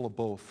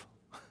both.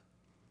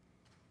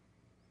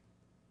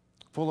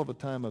 Full of a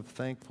time of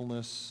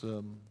thankfulness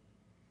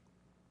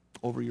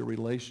over your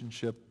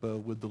relationship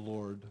with the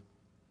Lord.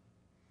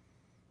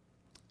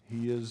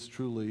 He is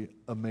truly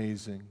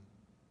amazing.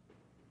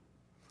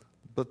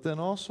 But then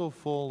also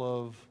full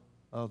of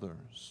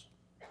others.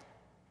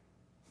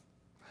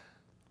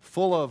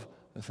 Full of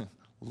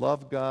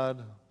love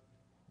God,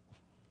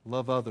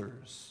 love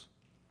others.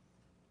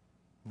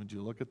 Would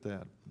you look at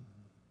that?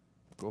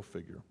 Go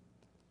figure.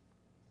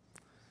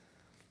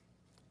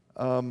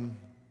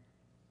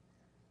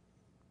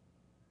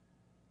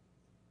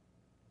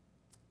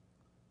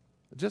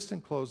 Just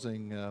in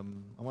closing, I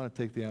want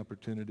to take the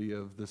opportunity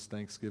of this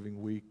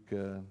Thanksgiving week.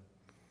 I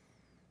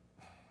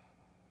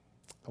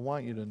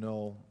want you to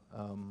know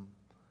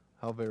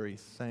how very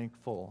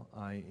thankful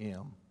I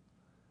am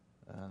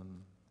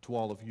to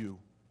all of you.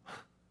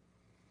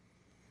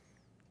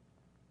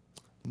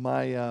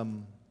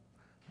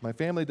 My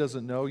family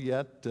doesn't know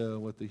yet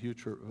what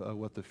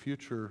the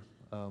future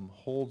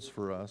holds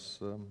for us.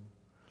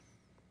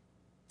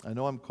 I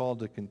know I'm called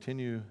to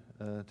continue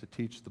to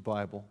teach the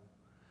Bible,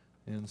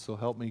 and so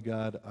help me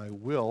God, I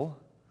will.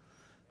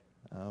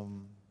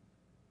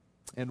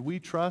 And we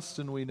trust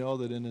and we know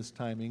that in His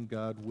timing,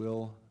 God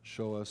will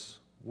show us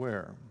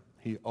where.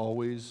 He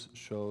always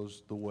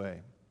shows the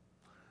way.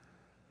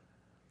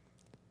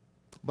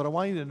 But I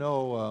want you to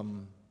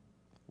know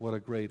what a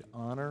great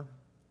honor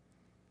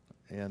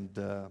and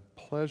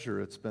pleasure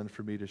it's been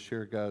for me to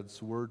share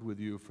God's Word with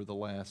you for the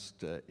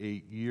last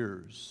 8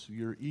 years.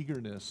 Your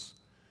eagerness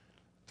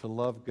to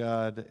love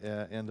God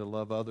and to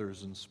love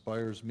others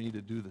inspires me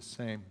to do the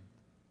same.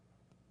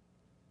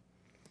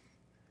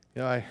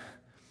 You know,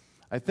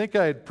 I think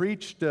I had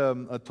preached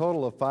a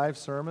total of 5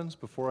 sermons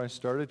before I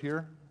started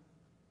here,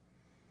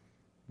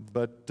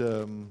 but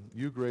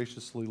you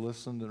graciously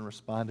listened and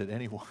responded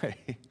anyway.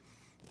 It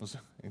was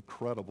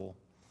incredible.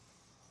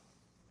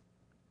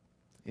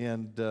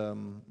 And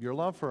your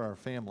love for our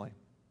family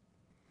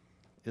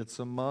It's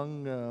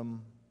among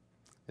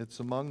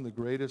the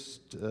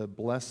greatest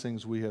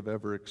blessings we have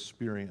ever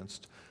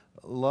experienced.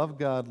 Love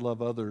God,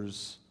 love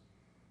others.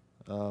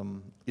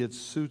 It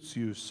suits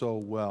you so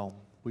well.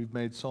 We've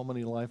made so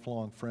many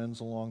lifelong friends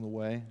along the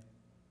way.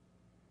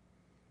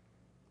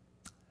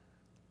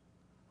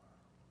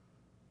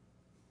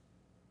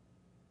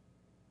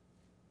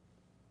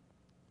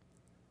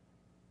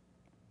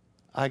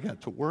 I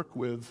got to work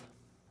with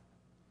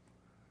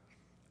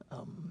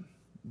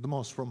the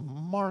most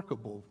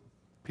remarkable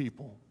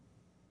people.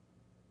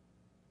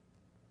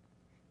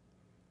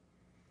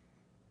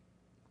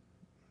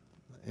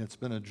 It's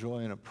been a joy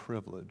and a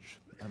privilege.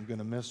 I'm going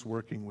to miss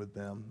working with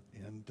them,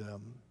 and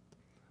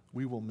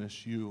we will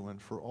miss you.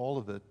 And for all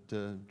of it,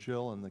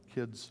 Jill and the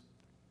kids,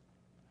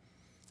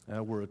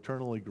 we're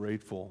eternally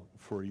grateful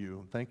for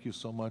you. Thank you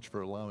so much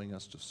for allowing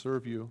us to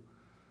serve you,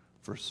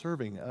 for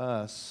serving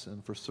us,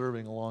 and for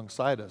serving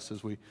alongside us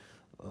as we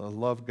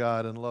love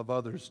God and love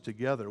others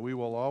together. We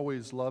will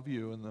always love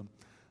you. And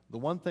the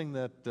one thing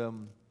that,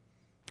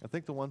 I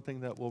think the one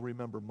thing that we'll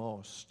remember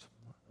most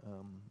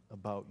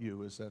about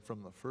you is that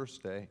from the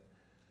first day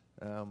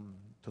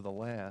to the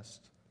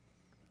last,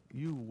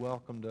 you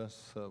welcomed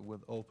us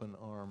with open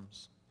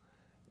arms,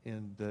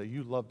 and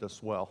you loved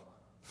us well.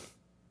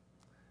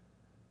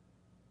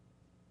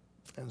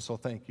 And so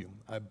thank you.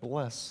 I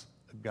bless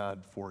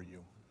God for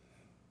you.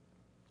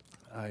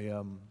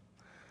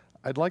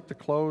 I'd like to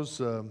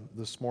close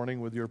this morning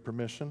with your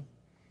permission.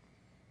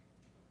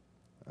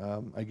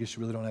 I guess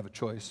you really don't have a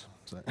choice.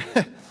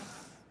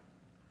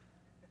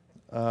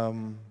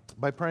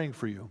 By praying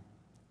for you.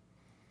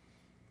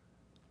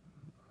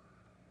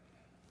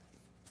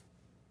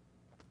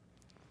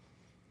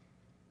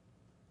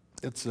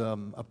 It's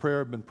a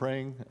prayer I've been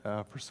praying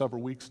for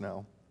several weeks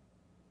now,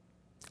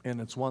 and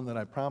it's one that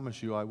I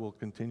promise you I will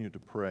continue to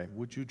pray.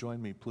 Would you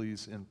join me,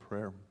 please, in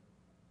prayer?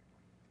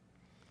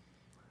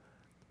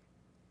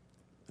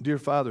 Dear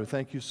Father,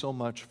 thank you so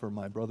much for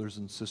my brothers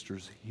and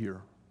sisters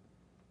here.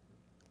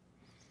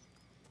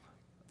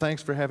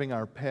 Thanks for having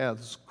our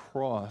paths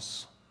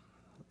cross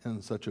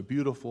in such a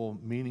beautiful,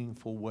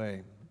 meaningful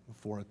way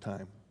for a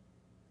time.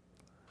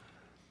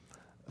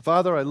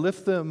 Father, I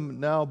lift them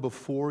now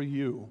before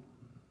you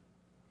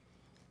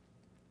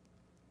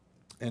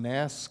and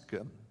ask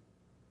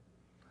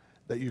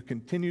that you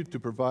continue to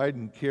provide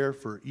and care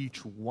for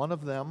each one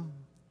of them,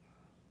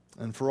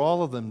 and for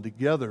all of them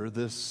together,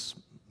 this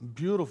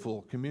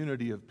beautiful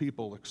community of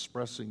people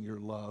expressing your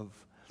love.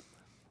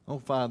 Oh,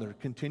 Father,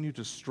 continue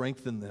to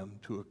strengthen them,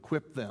 to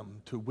equip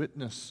them, to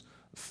witness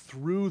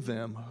through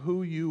them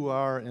who you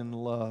are in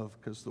love,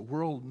 because the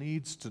world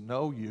needs to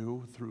know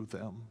you through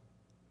them.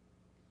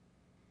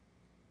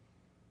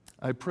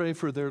 I pray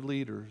for their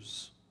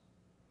leaders,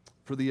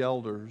 for the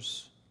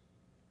elders,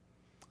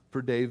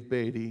 for Dave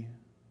Beatty,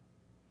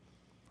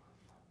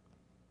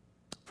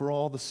 for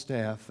all the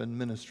staff and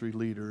ministry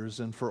leaders,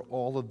 and for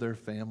all of their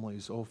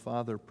families. Oh,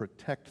 Father,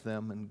 protect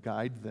them and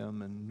guide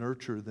them and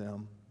nurture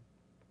them.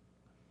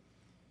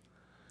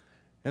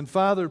 And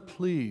Father,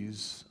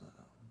 please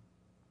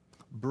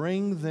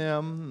bring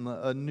them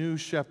a new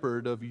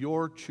shepherd of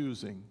your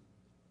choosing.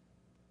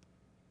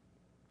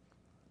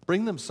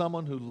 Bring them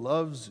someone who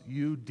loves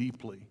you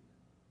deeply,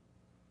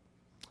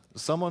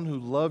 someone who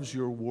loves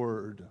your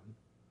word,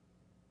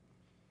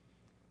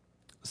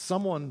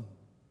 someone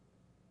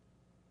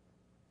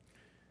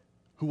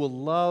who will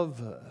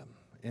love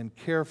and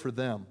care for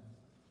them.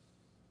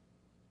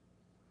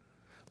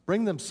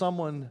 Bring them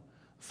someone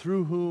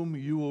through whom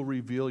you will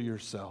reveal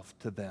yourself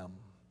to them.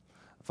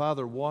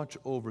 Father, watch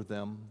over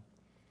them.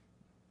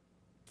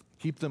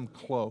 Keep them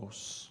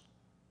close.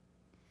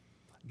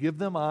 Give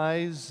them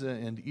eyes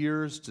and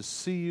ears to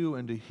see you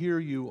and to hear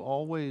you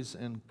always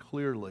and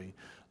clearly.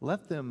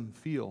 Let them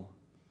feel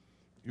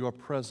your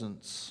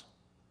presence.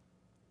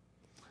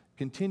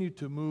 Continue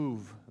to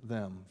move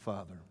them,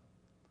 Father,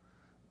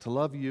 to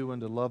love you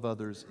and to love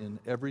others in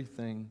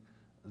everything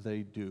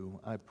they do.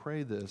 I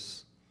pray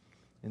this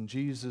in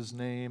Jesus'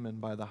 name and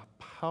by the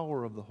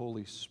power of the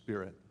Holy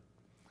Spirit.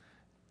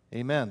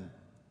 Amen.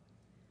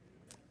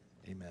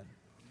 Amen.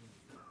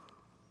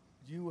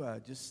 Would you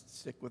just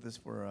stick with us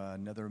for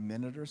another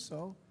minute or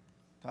so?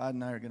 Todd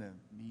and I are going to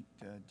meet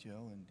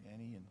Jill and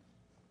Danny. And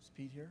is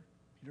Pete here?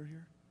 Peter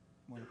here?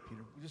 Come on up,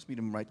 Peter. We'll just meet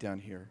him right down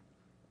here.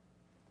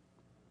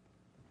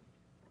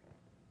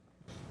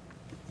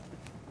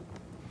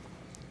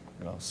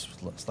 And I'll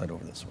slide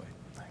over this way.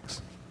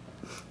 Thanks.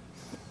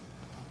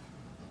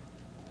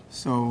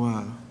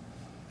 So,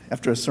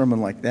 after a sermon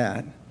like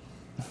that,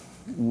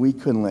 we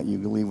couldn't let you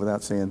leave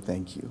without saying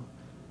thank you.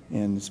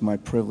 And it's my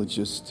privilege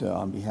just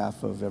on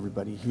behalf of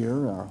everybody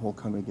here, our whole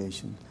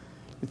congregation,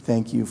 to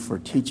thank you for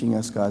teaching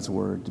us God's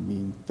Word, to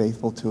being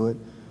faithful to it,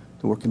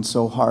 to working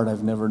so hard.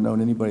 I've never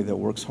known anybody that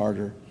works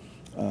harder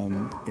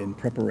in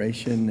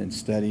preparation and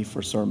study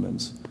for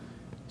sermons.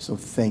 So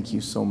thank you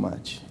so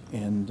much.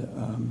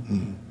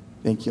 And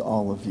thank you,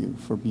 all of you,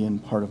 for being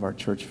part of our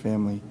church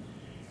family.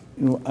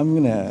 You know, I'm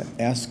going to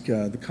ask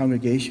the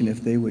congregation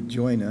if they would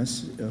join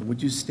us.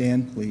 Would you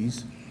stand,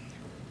 please?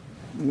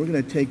 We're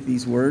going to take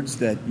these words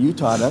that you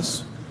taught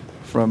us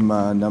from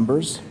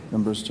Numbers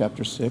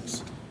chapter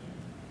 6.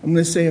 I'm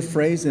going to say a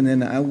phrase, and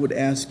then I would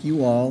ask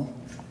you all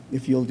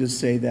if you'll just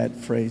say that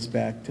phrase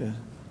back to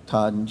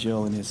Todd and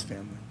Jill and his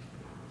family.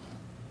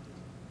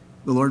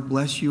 The Lord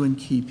bless you and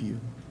keep you.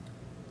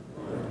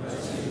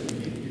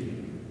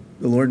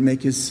 The Lord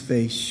make his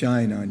face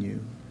shine on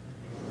you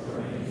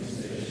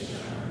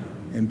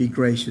and be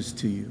gracious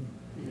to you.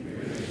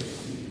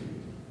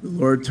 The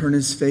Lord turn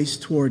his face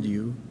toward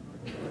you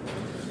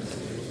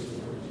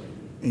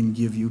and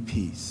give you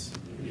peace.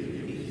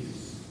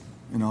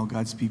 And all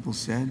God's people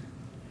said,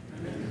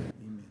 Amen.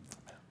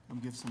 Come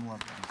give some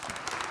love.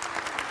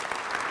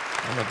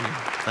 I love you.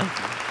 Thank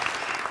you.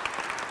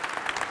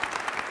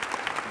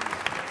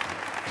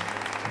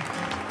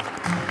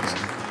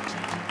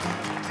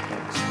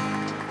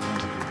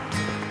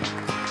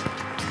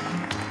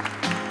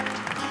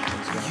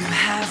 You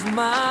have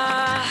my